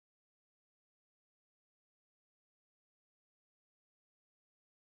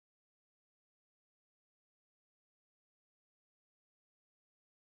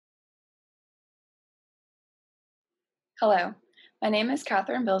Hello, my name is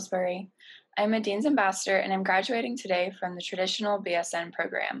Catherine Billsbury. I'm a Dean's Ambassador and I'm graduating today from the traditional BSN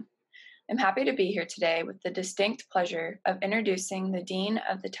program. I'm happy to be here today with the distinct pleasure of introducing the Dean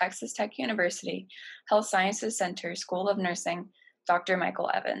of the Texas Tech University Health Sciences Center School of Nursing, Dr. Michael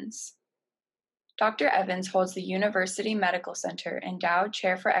Evans. Dr. Evans holds the University Medical Center Endowed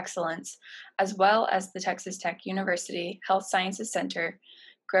Chair for Excellence, as well as the Texas Tech University Health Sciences Center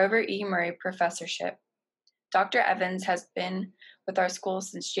Grover E. Murray Professorship. Dr. Evans has been with our school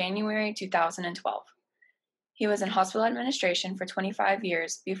since January 2012. He was in hospital administration for 25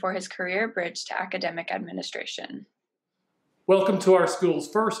 years before his career bridged to academic administration. Welcome to our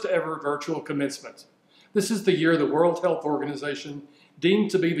school's first ever virtual commencement. This is the year the World Health Organization deemed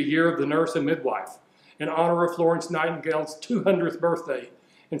to be the year of the nurse and midwife, in honor of Florence Nightingale's 200th birthday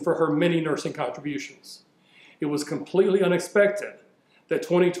and for her many nursing contributions. It was completely unexpected that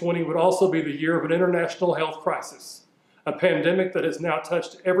 2020 would also be the year of an international health crisis, a pandemic that has now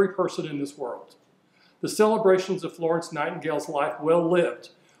touched every person in this world. The celebrations of Florence Nightingale's life well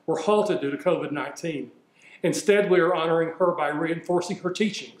lived were halted due to COVID-19. Instead, we are honoring her by reinforcing her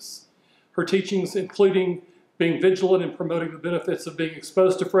teachings including being vigilant in promoting the benefits of being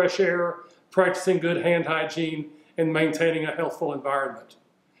exposed to fresh air, practicing good hand hygiene, and maintaining a healthful environment.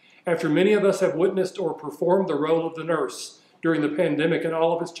 After many of us have witnessed or performed the role of the nurse during the pandemic and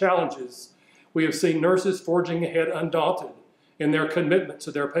all of its challenges, we have seen nurses forging ahead undaunted in their commitment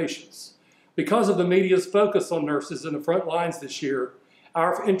to their patients. Because of the media's focus on nurses in the front lines this year,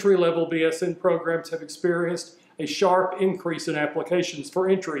 our entry-level BSN programs have experienced a sharp increase in applications for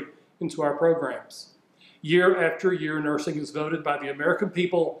entry into our programs. Year after year, nursing is voted by the American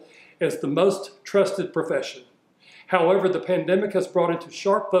people as the most trusted profession. However, the pandemic has brought into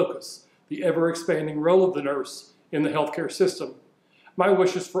sharp focus the ever-expanding role of the nurse in the healthcare system. My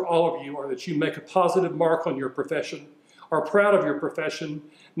wishes for all of you are that you make a positive mark on your profession, are proud of your profession,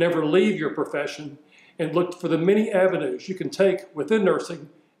 never leave your profession, and look for the many avenues you can take within nursing,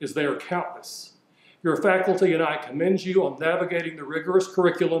 as they are countless. Your faculty and I commend you on navigating the rigorous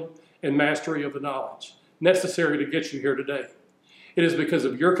curriculum and mastery of the knowledge necessary to get you here today. It is because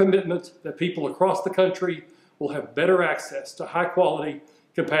of your commitment that people across the country will have better access to high-quality,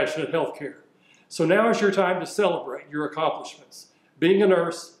 compassionate healthcare. So now is your time to celebrate your accomplishments, being a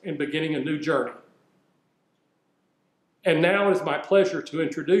nurse and beginning a new journey. And now it is my pleasure to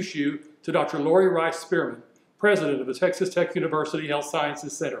introduce you to Dr. Lori Rice Spearman, President of the Texas Tech University Health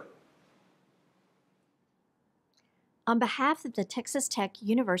Sciences Center. On behalf of the Texas Tech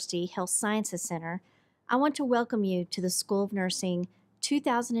University Health Sciences Center, I want to welcome you to the School of Nursing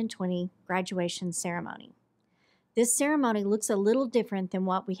 2020 graduation ceremony. This ceremony looks a little different than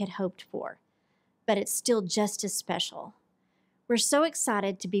what we had hoped for, but it's still just as special. We're so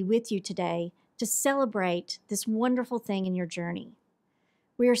excited to be with you today to celebrate this wonderful thing in your journey.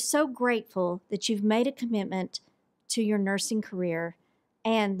 We are so grateful that you've made a commitment to your nursing career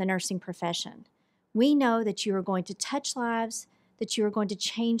and the nursing profession. We know that you are going to touch lives, that you are going to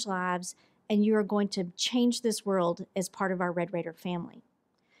change lives, and you are going to change this world as part of our Red Raider family.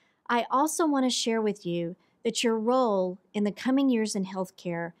 I also want to share with you that your role in the coming years in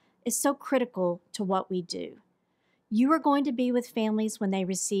healthcare is so critical to what we do. You are going to be with families when they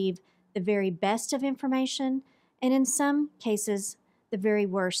receive the very best of information, and in some cases, the very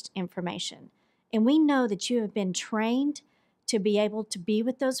worst information. And we know that you have been trained to be able to be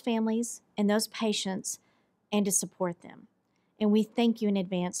with those families and those patients and to support them. And we thank you in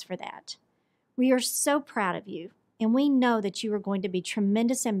advance for that. We are so proud of you, and we know that you are going to be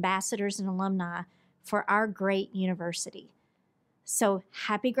tremendous ambassadors and alumni for our great university. So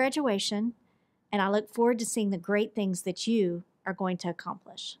happy graduation, and I look forward to seeing the great things that you are going to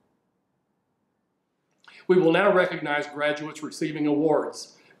accomplish. We will now recognize graduates receiving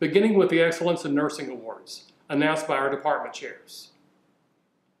awards, beginning with the Excellence in Nursing Awards, announced by our department chairs.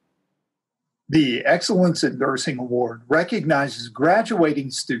 The Excellence in Nursing Award recognizes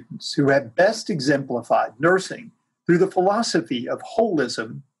graduating students who have best exemplified nursing through the philosophy of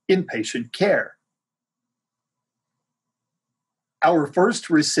holism in patient care. Our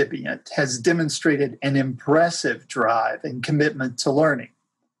first recipient has demonstrated an impressive drive and commitment to learning.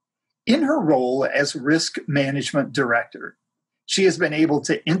 In her role as Risk Management Director, she has been able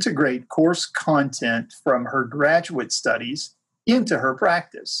to integrate course content from her graduate studies into her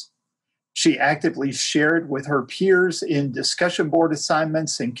practice. She actively shared with her peers in discussion board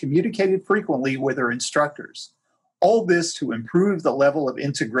assignments and communicated frequently with her instructors. All this to improve the level of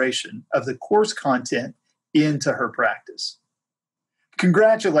integration of the course content into her practice.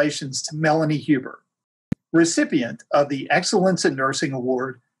 Congratulations to Melanie Huber, recipient of the Excellence in Nursing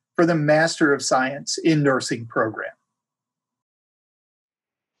Award for the Master of Science in Nursing program.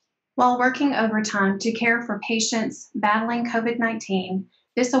 While working overtime to care for patients battling COVID-19,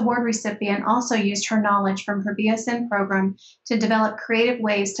 this award recipient also used her knowledge from her BSN program to develop creative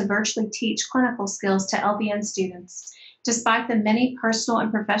ways to virtually teach clinical skills to LVN students. Despite the many personal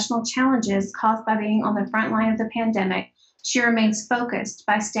and professional challenges caused by being on the front line of the pandemic, she remains focused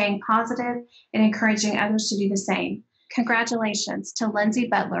by staying positive and encouraging others to do the same. Congratulations to Lindsay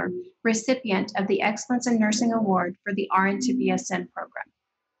Butler, recipient of the Excellence in Nursing Award for the RN to BSN program.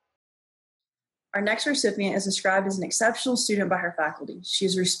 Our next recipient is described as an exceptional student by her faculty. She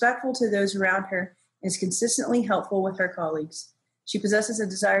is respectful to those around her and is consistently helpful with her colleagues. She possesses a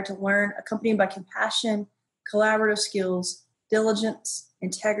desire to learn, accompanied by compassion, collaborative skills, diligence,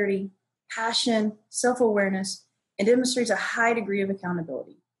 integrity, passion, self-awareness, and demonstrates a high degree of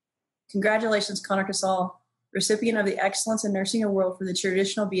accountability. Congratulations, Connor Casal, recipient of the Excellence in Nursing Award for the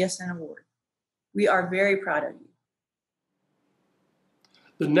Traditional BSN Award. We are very proud of you.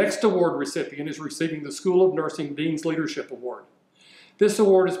 The next award recipient is receiving the School of Nursing Dean's Leadership Award. This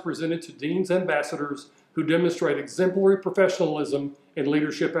award is presented to Dean's ambassadors who demonstrate exemplary professionalism and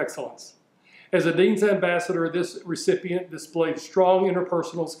leadership excellence. As a Dean's ambassador, this recipient displayed strong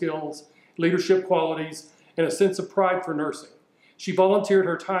interpersonal skills, leadership qualities, and a sense of pride for nursing. She volunteered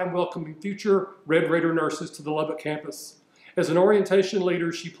her time welcoming future Red Raider nurses to the Lubbock campus. As an orientation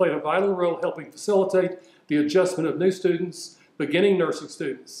leader, she played a vital role helping facilitate the adjustment of new students, beginning nursing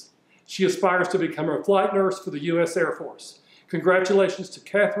students. She aspires to become a flight nurse for the U.S. Air Force. Congratulations to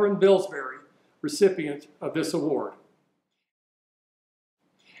Catherine Billsbury, recipient of this award.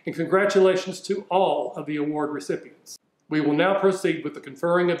 And congratulations to all of the award recipients. We will now proceed with the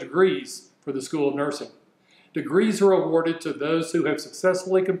conferring of degrees for the School of Nursing. Degrees are awarded to those who have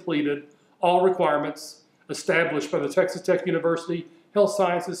successfully completed all requirements established by the Texas Tech University Health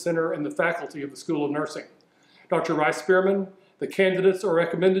Sciences Center and the faculty of the School of Nursing. Dr. Rice-Spearman, the candidates are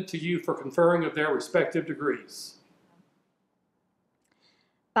recommended to you for conferring of their respective degrees.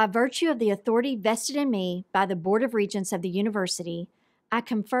 By virtue of the authority vested in me by the Board of Regents of the University, I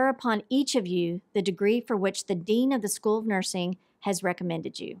confer upon each of you the degree for which the Dean of the School of Nursing has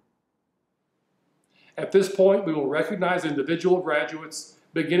recommended you. At this point, we will recognize individual graduates,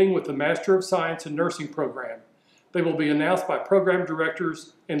 beginning with the Master of Science in Nursing program. They will be announced by program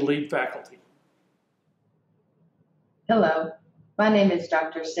directors and lead faculty. Hello, my name is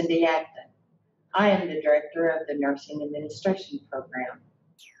Dr. Cindy Acton. I am the Director of the Nursing Administration program.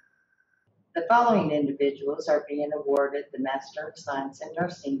 The following individuals are being awarded the Master of Science in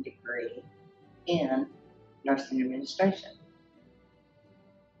Nursing degree in Nursing Administration.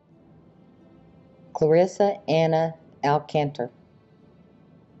 Clarissa Anna Alcantar,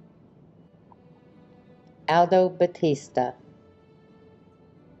 Aldo Batista,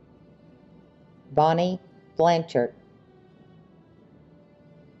 Bonnie Blanchard,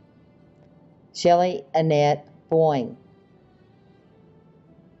 Shelley Annette Boyne,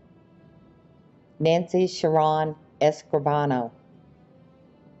 Nancy Sharon Escribano,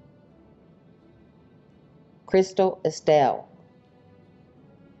 Crystal Estelle,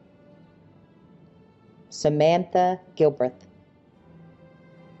 Samantha Gilbreth,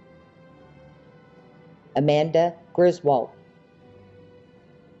 Amanda Griswold,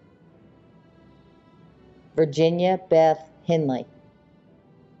 Virginia Beth Henley,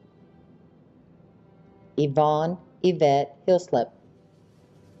 Yvonne Yvette Hillslip,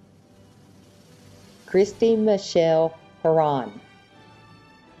 Christy Michelle Haran,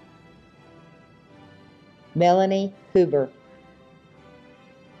 Melanie Huber,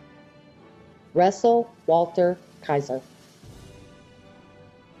 Russell Walter Kaiser,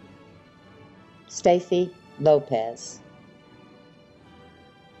 Stacy Lopez,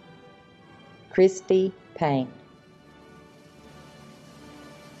 Christy Payne,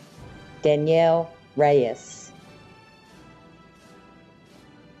 Danielle Reyes,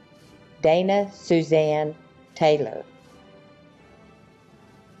 Dana Suzanne Taylor,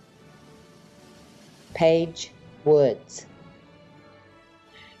 Paige Woods.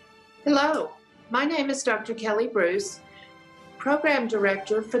 Hello, my name is Dr. Kelly Bruce, Program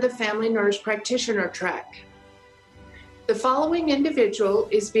Director for the Family Nurse Practitioner Track. The following individual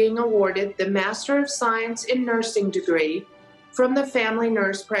is being awarded the Master of Science in Nursing degree from the Family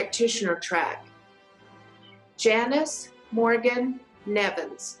Nurse Practitioner Track. Janice Morgan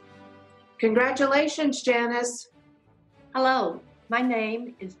Nevins. Congratulations, Janice. Hello, my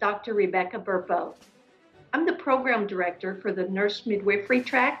name is Dr. Rebecca Burpo. I'm the Program Director for the Nurse Midwifery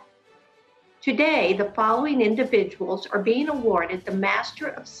Track. Today, the following individuals are being awarded the Master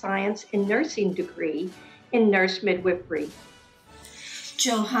of Science in Nursing degree in Nurse Midwifery.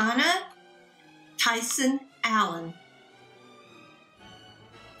 Johanna Tyson Allen,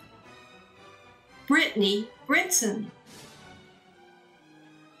 Brittany Brinson,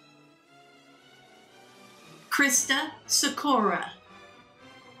 Krista Sikora,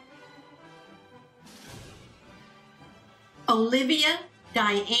 Olivia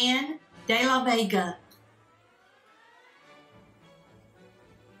Diane De La Vega,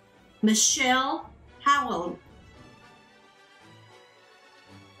 Michelle Howell,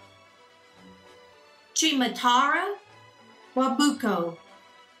 Chimatara Wabuko,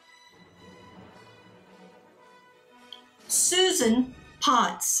 Susan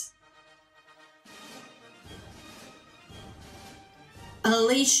Potts,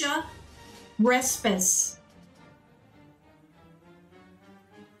 Alicia Respis,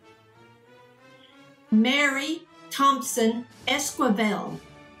 Mary Thompson Esquivel,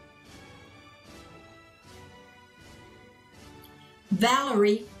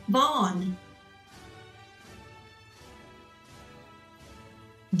 Valerie Vaughn,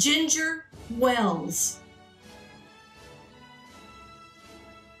 Ginger Wells.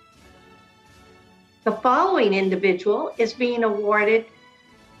 The following individual is being awarded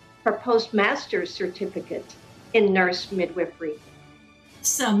her postmaster's certificate in nurse midwifery.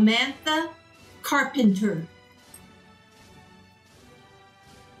 Samantha Carpenter.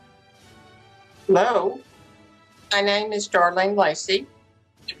 Hello, my name is Darlene Lacey,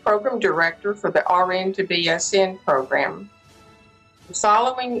 Program Director for the RN to BSN program. The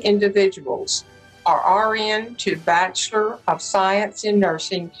following individuals are RN to Bachelor of Science in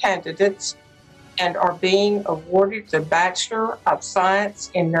Nursing candidates and are being awarded the Bachelor of Science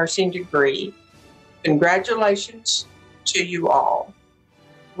in Nursing degree. Congratulations to you all.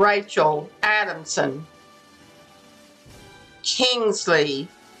 Rachel Adamson, Kingsley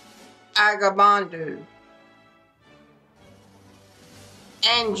Agabandu,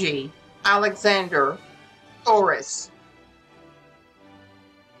 Angie Alexander Torres,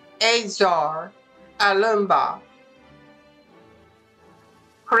 Azar Alumba,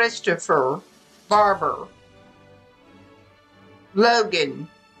 Christopher Barber, Logan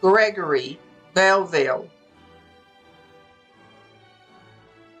Gregory Belleville,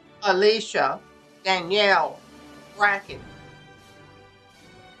 Alicia Danielle Bracken,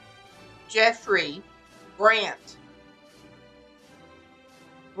 Jeffrey Grant,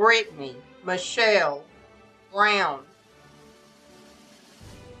 Brittany Michelle Brown,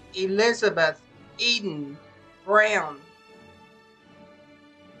 Elizabeth Eden Brown,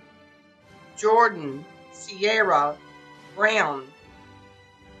 Jordan Sierra Brown,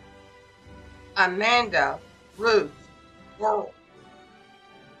 Amanda Ruth Burl,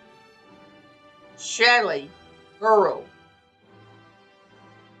 Shelley Burl,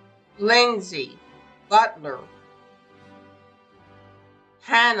 Lindsay Butler,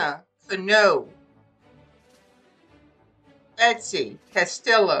 Hannah Cano, Betsy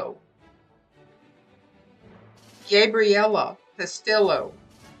Castillo, Gabriella Castillo,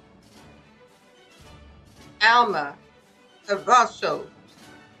 Alma Cavasso,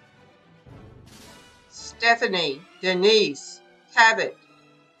 Stephanie Denise Cabot,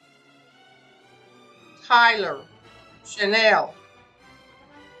 Tyler Chanel,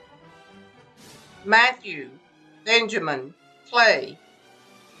 Matthew Benjamin Clay,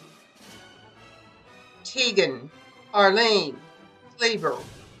 Tegan Arlene Cleaver,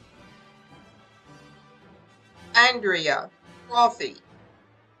 Andrea Crawford,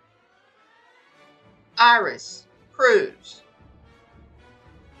 Iris Cruz,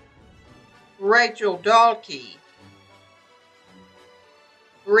 Rachel Dahlke,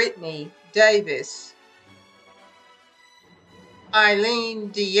 Brittany Davis, Eileen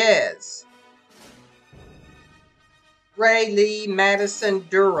Diaz, Ray Lee Madison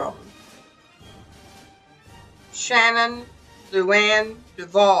Durham, Shannon Luann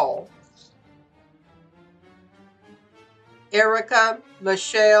Duvall, Erica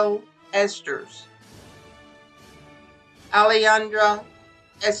Michelle Esters, Alejandra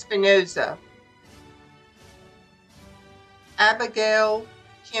Espinoza, Abigail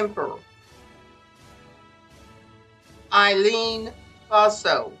Kemper, Eileen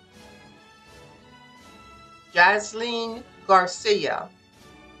Basso, Jasleen Garcia,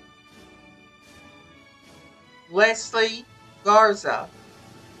 Leslie Garza,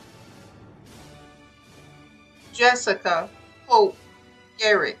 Jessica Hope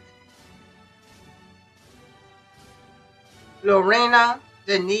Garrick, Lorena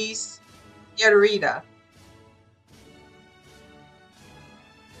Denise Guerrita,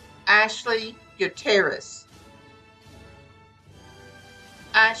 Ashley Gutierrez,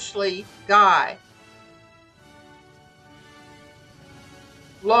 Ashley Guy,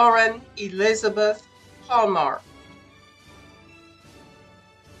 Lauren Elizabeth Hallmark,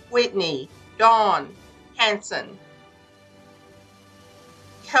 Whitney Dawn Hanson,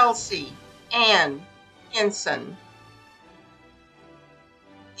 Kelsey Ann Henson,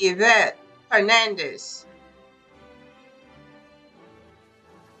 Yvette Hernandez,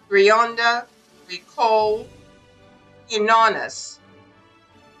 Rionda Nicole Inonis,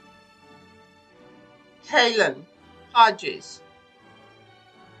 Kaylin Hodges,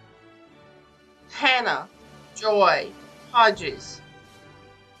 Hannah Joy Hodges,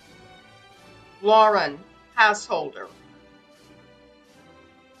 Lauren Householder,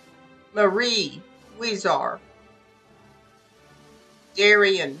 Marie Weezar,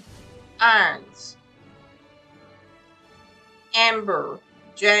 Darian Irons, Amber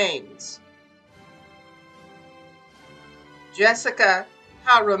James, Jessica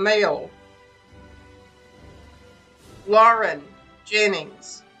Jaramillo, Lauren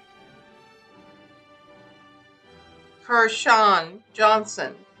Jennings, Kershawn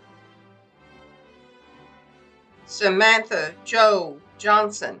Johnson, Samantha Joe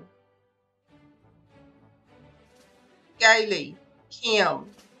Johnson, Gailey Kim,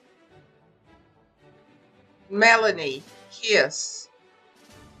 Melanie Kiss,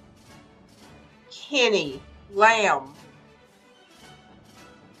 Kenny Lamb,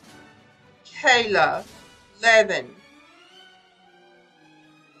 Kayla Levin,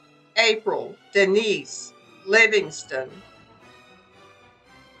 April Denise Livingston,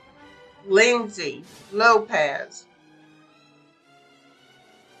 Lindsay Lopez,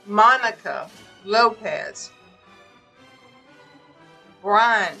 Monica Lopez,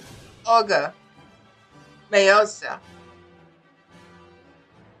 Brian Olga Mayosa,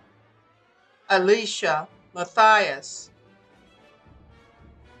 Alicia Matthias,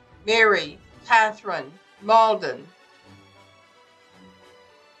 Mary Catherine Malden,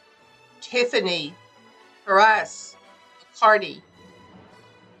 Tiffany Horace McCarty,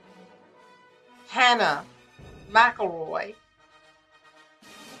 Hannah McElroy,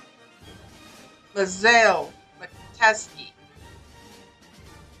 Mazel McTeskey,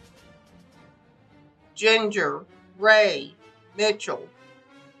 Ginger Ray Mitchell,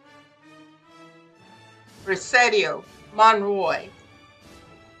 Residio Monroy,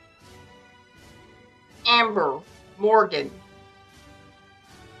 Amber Morgan,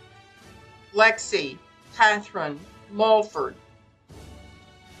 Lexi Catherine Mulford,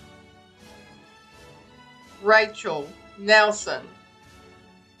 Rachel Nelson,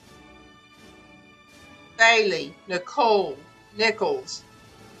 Bailey Nicole Nichols,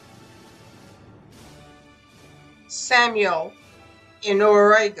 Samuel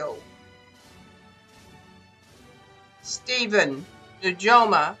Inorego, Stephen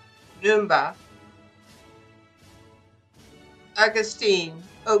Njoma Numba, Augustine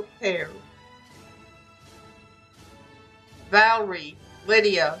Oakpear, Valerie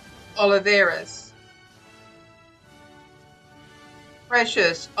Lydia Oliveras,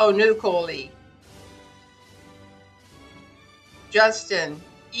 Precious Onukoli, Justin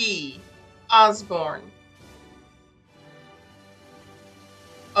E. Osborne,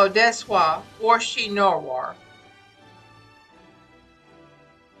 Odeswa Warshi Norwar,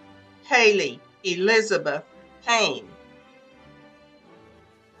 Haley Elizabeth Payne,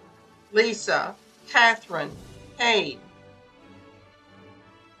 Lisa Catherine Payne,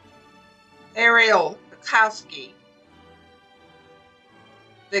 Ariel Bukowski,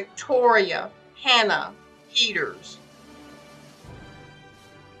 Victoria Hannah Peters,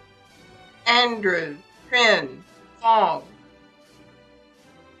 Andrew Trin Fong,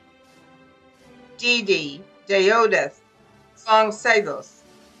 Didi Deodeth Fong Savos,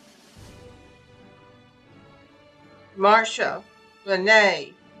 Marcia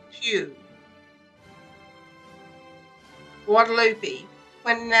Lene Pugh, Guadalupe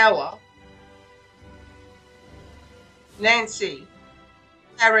Quinella, Nancy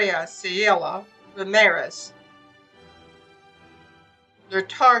Aria Ciela Ramirez,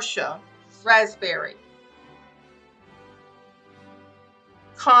 Latasha Raspberry,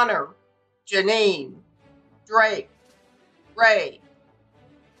 Connor Janine Drake Ray,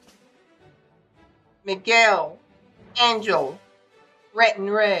 Miguel Angel Renton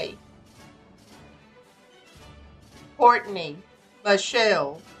Ray, Courtney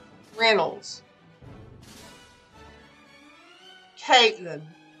Michelle Reynolds, Caitlin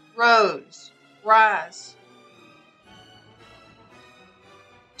Rose Rice,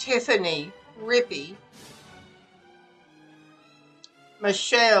 Tiffany Rippey,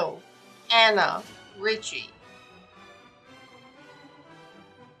 Michelle Anna Ritchie,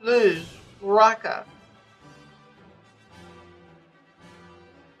 Luz Rocca,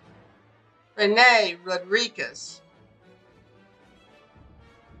 Renee Rodriguez,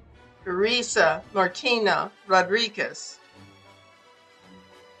 Teresa Martina Rodriguez,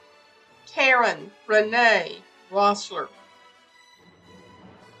 Karen Renee Rossler,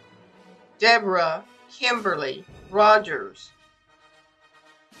 Deborah Kimberly Rogers,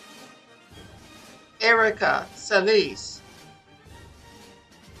 Erica Solis,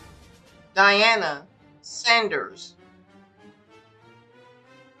 Diana Sanders,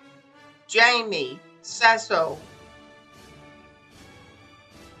 Jamie Sasso,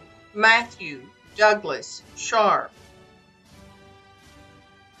 Matthew Douglas Sharp,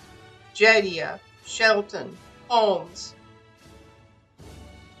 Jadia Shelton Holmes,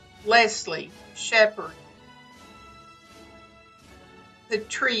 Leslie Shepard,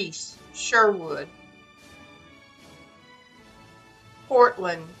 Patrice Sherwood,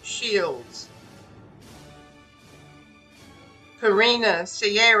 Portland Shields, Karina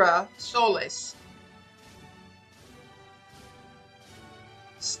Sierra Solis,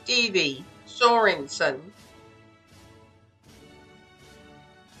 Stevie Sorensen,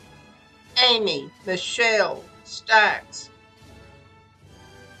 Amy Michelle Stacks,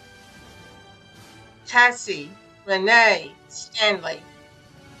 Cassie Renee Stanley,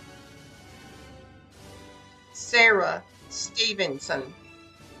 Sarah Stevenson,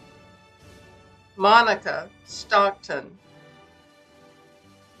 Monica Stockton,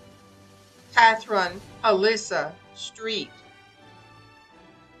 Catherine Alyssa Street,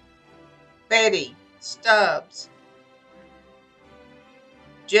 Betty Stubbs,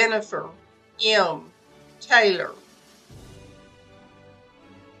 Jennifer M. Taylor,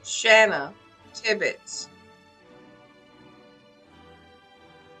 Shanna Tibbetts,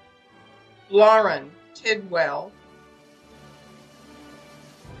 Lauren Tidwell,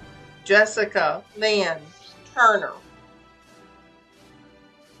 Jessica Lynn Turner,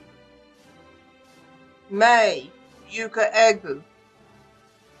 May Yuka Egu,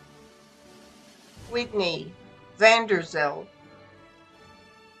 Whitney Vanderzell,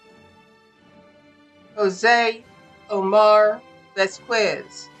 Jose Omar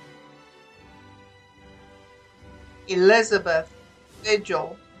Vesquez, Elizabeth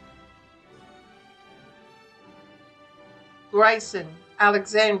Vigil, Grayson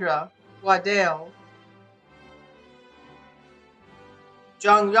Alexandra Waddell,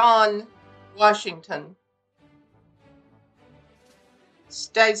 Jongyan Washington,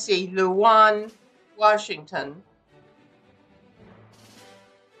 Stacy Luwan Washington,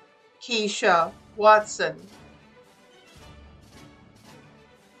 Keisha Watson,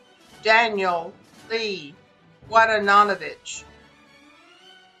 Daniel Lee Wadananovich,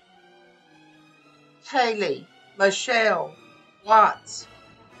 Kaylee Michelle Watts,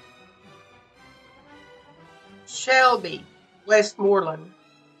 Shelby Westmoreland,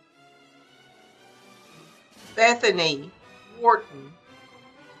 Bethany Wharton,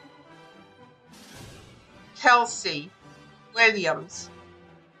 Kelsey Williams,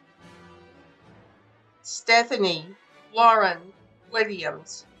 Stephanie Lauren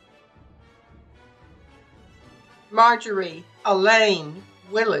Williams, Marjorie Elaine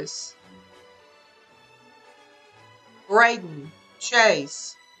Willis, Braden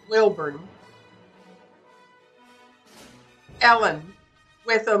Chase Wilburn, Ellen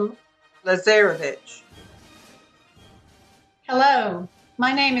Witham Lazarevich. Hello,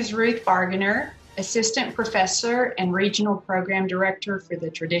 my name is Ruth Barganer, Assistant Professor and Regional Program Director for the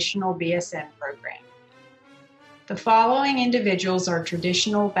Traditional BSN program. The following individuals are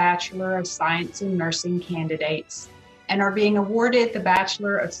traditional Bachelor of Science in Nursing candidates and are being awarded the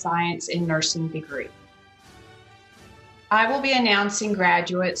Bachelor of Science in Nursing degree. I will be announcing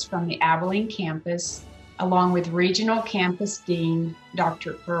graduates from the Abilene campus, along with Regional Campus Dean,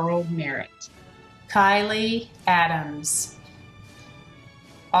 Dr. Earl Merritt. Kylie Adams,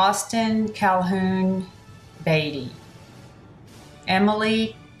 Austin Calhoun Beatty,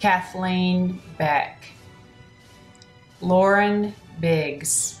 Emily Kathleen Beck, Lauren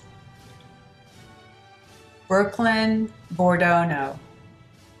Biggs, Brooklyn Bordono,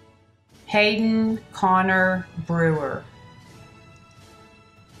 Hayden Connor Brewer,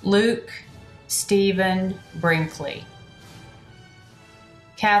 Luke Stephen Brinkley,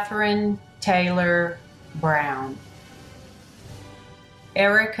 Catherine Taylor Brown,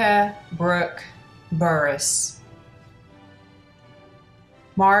 Erica Brooke Burris,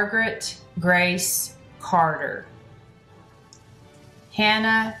 Margaret Grace Carter,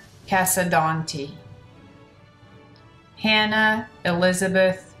 Hannah Casadonte, Hannah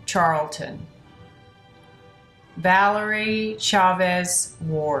Elizabeth Charlton, Valerie Chavez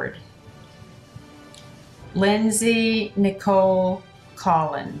Ward, Lindsay Nicole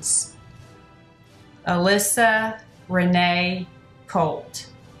Collins, Alyssa Renee Colt,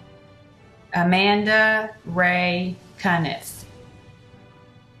 Amanda Ray Cuniff,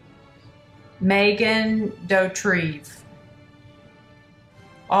 Megan Dotreve,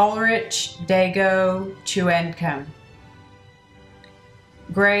 Ulrich Dago Chuencom,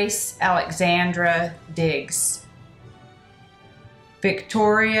 Grace Alexandra Diggs,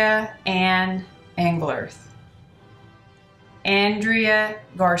 Victoria Ann Englerth, Andrea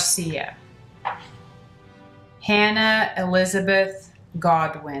Garcia, Hannah Elizabeth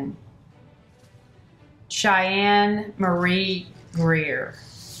Godwin, Cheyenne Marie Greer,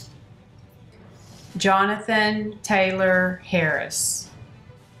 Jonathan Taylor Harris,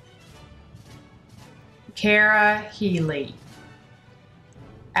 Kara Healy,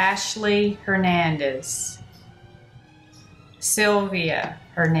 Ashley Hernandez, Sylvia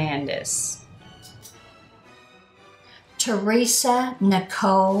Hernandez, Teresa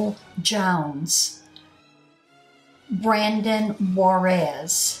Nicole Jones, Brandon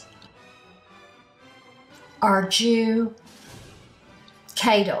Juarez, Arju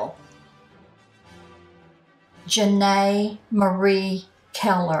Cadle, Janae Marie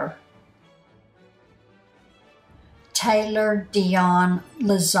Keller, Taylor Dion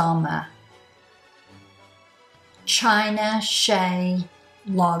Lazama, China Shay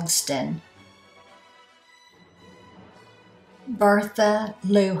Logston, Bertha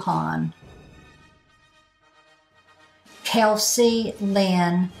Lujan, Kelsey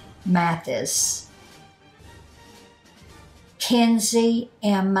Lynn Mathis, Kenzie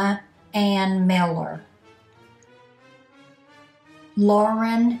Emma Ann Miller,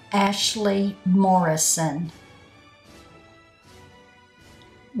 Lauren Ashley Morrison,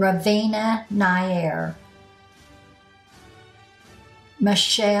 Ravina Nair,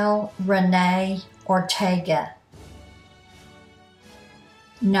 Michelle Renee Ortega,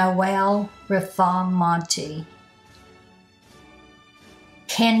 Noel Rifamonte,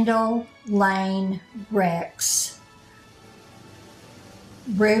 Kendall Lane Rex,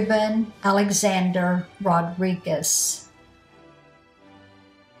 Ruben Alexander Rodriguez,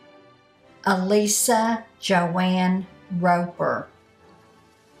 Elisa Joanne Roper,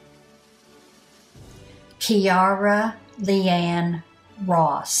 Kiara Leanne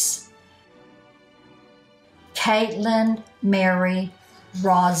Ross, Caitlin Mary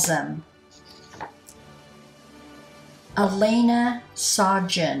Rosum, Alina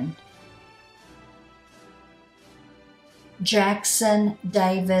Sajjan, Jackson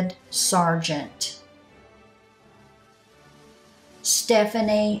David Sargent,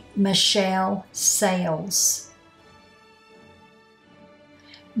 Stephanie Michelle Sales,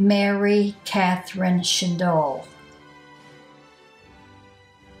 Mary Catherine Schindel,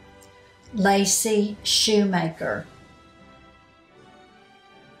 Lacey Shoemaker,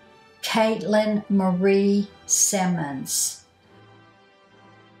 Caitlin Marie Simmons,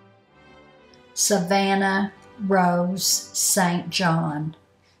 Savannah Rose St. John,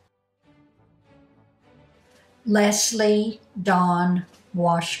 Leslie Dawn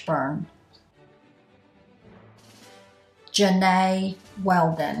Washburn, Janae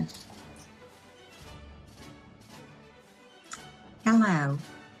Weldon. Hello,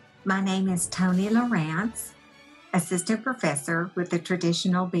 my name is Tony Lawrence, Assistant Professor with the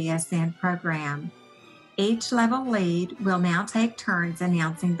Traditional BSN program. Each level lead will now take turns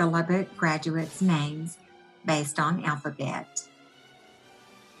announcing the Lubbock graduates' names based on alphabet.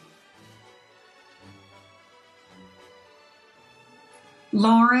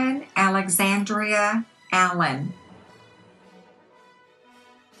 Lauren Alexandria Allen,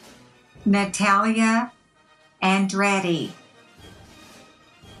 Natalia Andretti,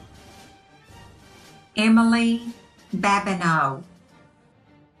 Emily Babineau,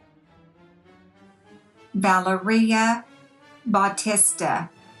 Valeria Bautista,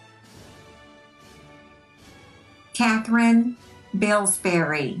 Catherine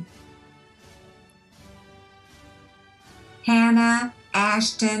Billsbury, Hannah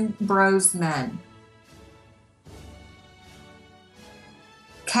Ashton Brosman,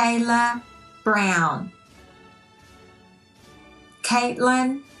 Kayla Brown,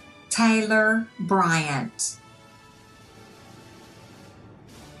 Caitlin Taylor Bryant,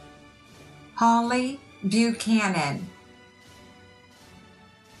 Holly Buchanan,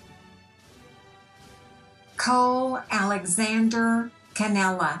 Cole Alexander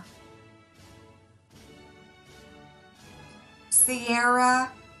Canella,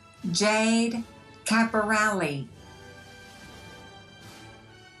 Sierra Jade Caporelli,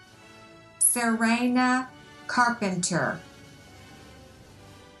 Serena Carpenter,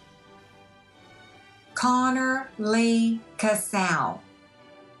 Connor Lee Casal,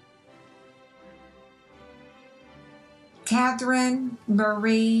 Catherine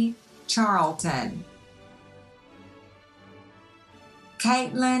Marie Charlton.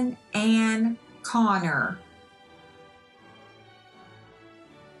 Caitlin Ann Connor.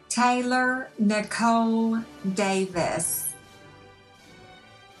 Taylor Nicole Davis.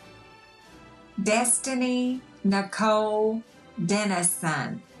 Destiny Nicole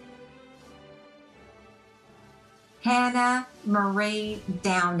Dennison. Hannah Marie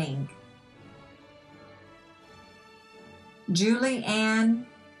Downing. Julie Ann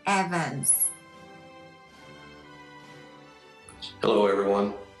Evans. Hello,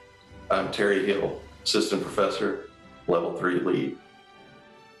 everyone. I'm Terry Hill, Assistant Professor, Level 3 Lead.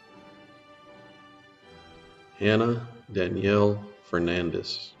 Hannah Danielle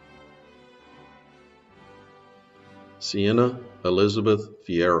Fernandez. Sienna Elizabeth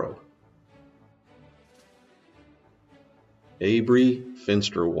Fierro. Avery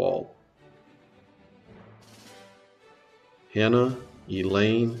Finsterwall. Hannah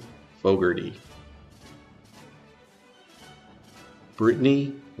Elaine Fogarty.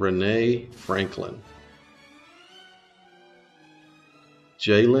 Brittany Renee Franklin.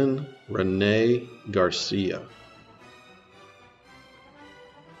 Jalen Renee Garcia.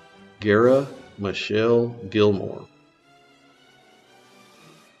 Gara Michelle Gilmore.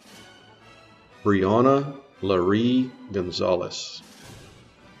 Brianna Laree Gonzalez.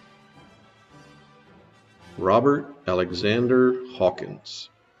 Robert Alexander Hawkins.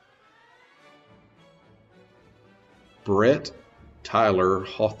 Brett Tyler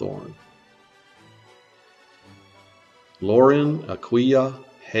Hawthorne. Lauren Aquia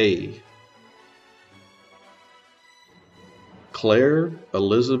Hay. Claire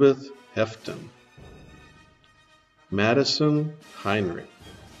Elizabeth Hefton. Madison Heinrich.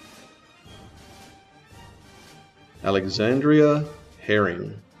 Alexandria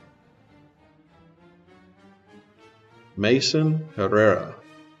Herring. Mason Herrera.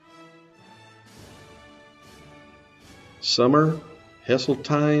 Summer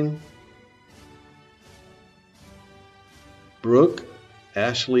Hesseltine. Brooke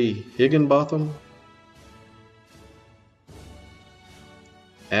Ashley Higginbotham.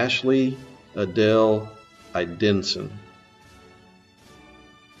 Ashley Adele Idenson.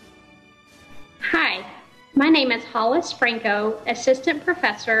 Hi, my name is Hollis Franco, Assistant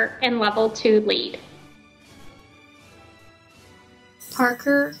Professor and Level 2 Lead.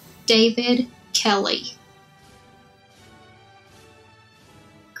 Parker David Kelly.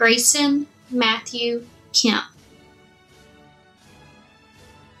 Grayson Matthew Kemp.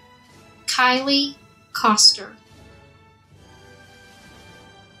 Kylie Coster.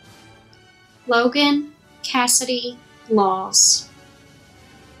 Logan Cassidy Laws.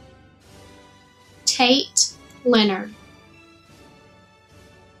 Tate Leonard.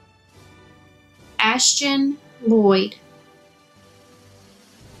 Ashton Lloyd.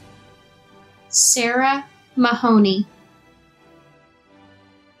 Sarah Mahoney.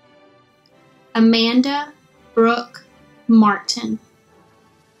 Amanda Brooke Martin.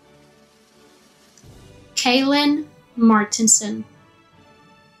 Kaylin Martinson.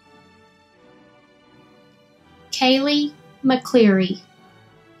 Kaylee McCleary.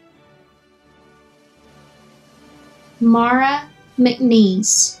 Mara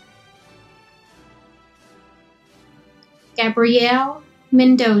McNeese. Gabrielle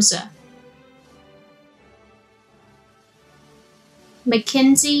Mendoza.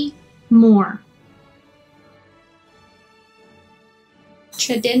 Mackenzie Moore.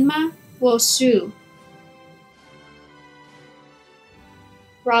 Chidinma Wosu.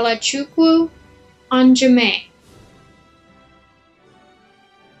 Ralachukwu Anjame.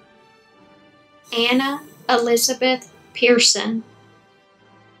 Anna Elizabeth Pearson.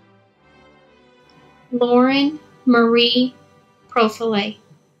 Lauren Marie Profile.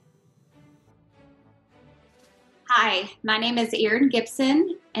 Hi, my name is Erin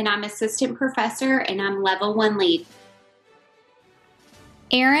Gibson, and I'm Assistant Professor, and I'm Level 1 Lead.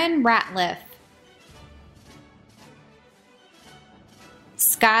 Erin Ratliff.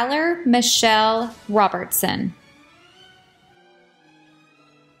 Skylar Michelle Robertson.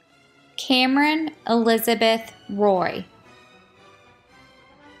 Cameron Elizabeth Roy.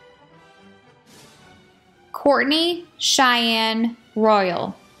 Courtney Cheyenne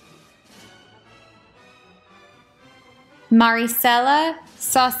Royal. Maricela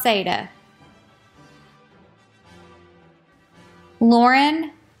Sauceda.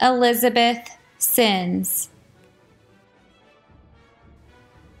 Lauren Elizabeth Sins.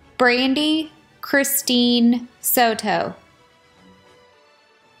 Brandy Christine Soto.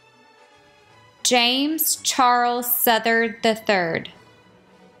 James Charles Southard III.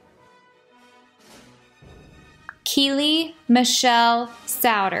 Keely Michelle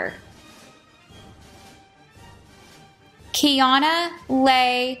Souter. Kiana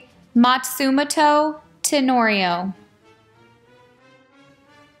Lei Matsumoto Tenorio.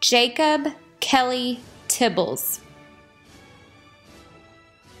 Jacob Kelly Tibbles.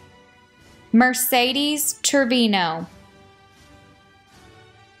 Mercedes Trevino.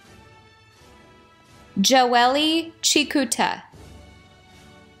 Joelle Chikuta.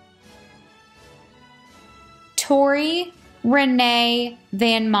 Tori Renee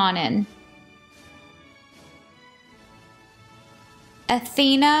Van Manen.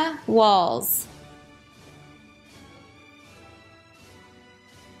 Athena Walls.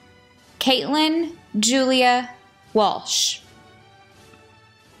 Caitlin Julia Walsh.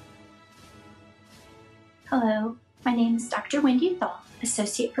 Hello, my name is Dr. Wendy Thal,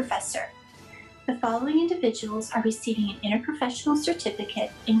 Associate Professor. The following individuals are receiving an interprofessional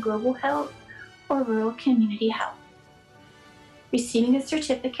certificate in global health or rural community health. Receiving a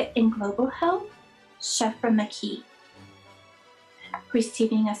certificate in global health, Shefra McKee.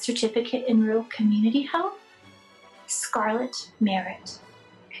 Receiving a certificate in rural community health, Scarlett Merritt.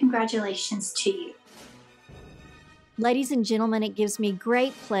 Congratulations to you. Ladies and gentlemen, it gives me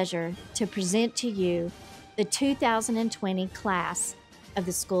great pleasure to present to you the 2020 class of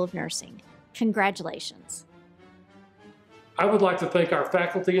the School of Nursing. Congratulations. I would like to thank our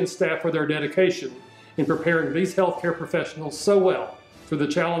faculty and staff for their dedication in preparing these healthcare professionals so well for the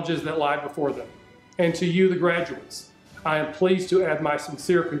challenges that lie before them. And to you, the graduates, I am pleased to add my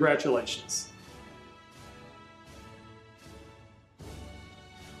sincere congratulations.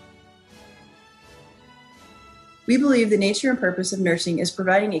 We believe the nature and purpose of nursing is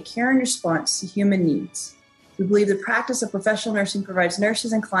providing a care and response to human needs. We believe the practice of professional nursing provides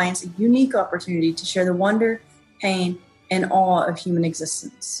nurses and clients a unique opportunity to share the wonder, pain, and awe of human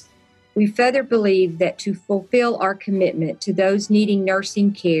existence. We further believe that to fulfill our commitment to those needing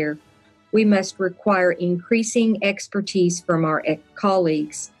nursing care, we must require increasing expertise from our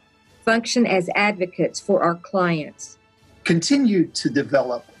colleagues, function as advocates for our clients, continue to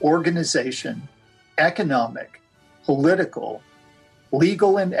develop organization, economic, political,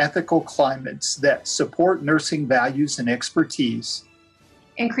 legal, and ethical climates that support nursing values and expertise,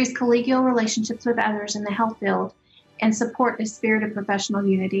 increase collegial relationships with others in the health field, and support a spirit of professional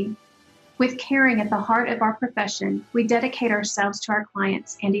unity. With caring at the heart of our profession, we dedicate ourselves to our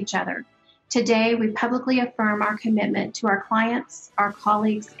clients and each other. Today, we publicly affirm our commitment to our clients, our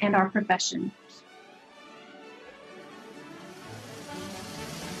colleagues, and our profession.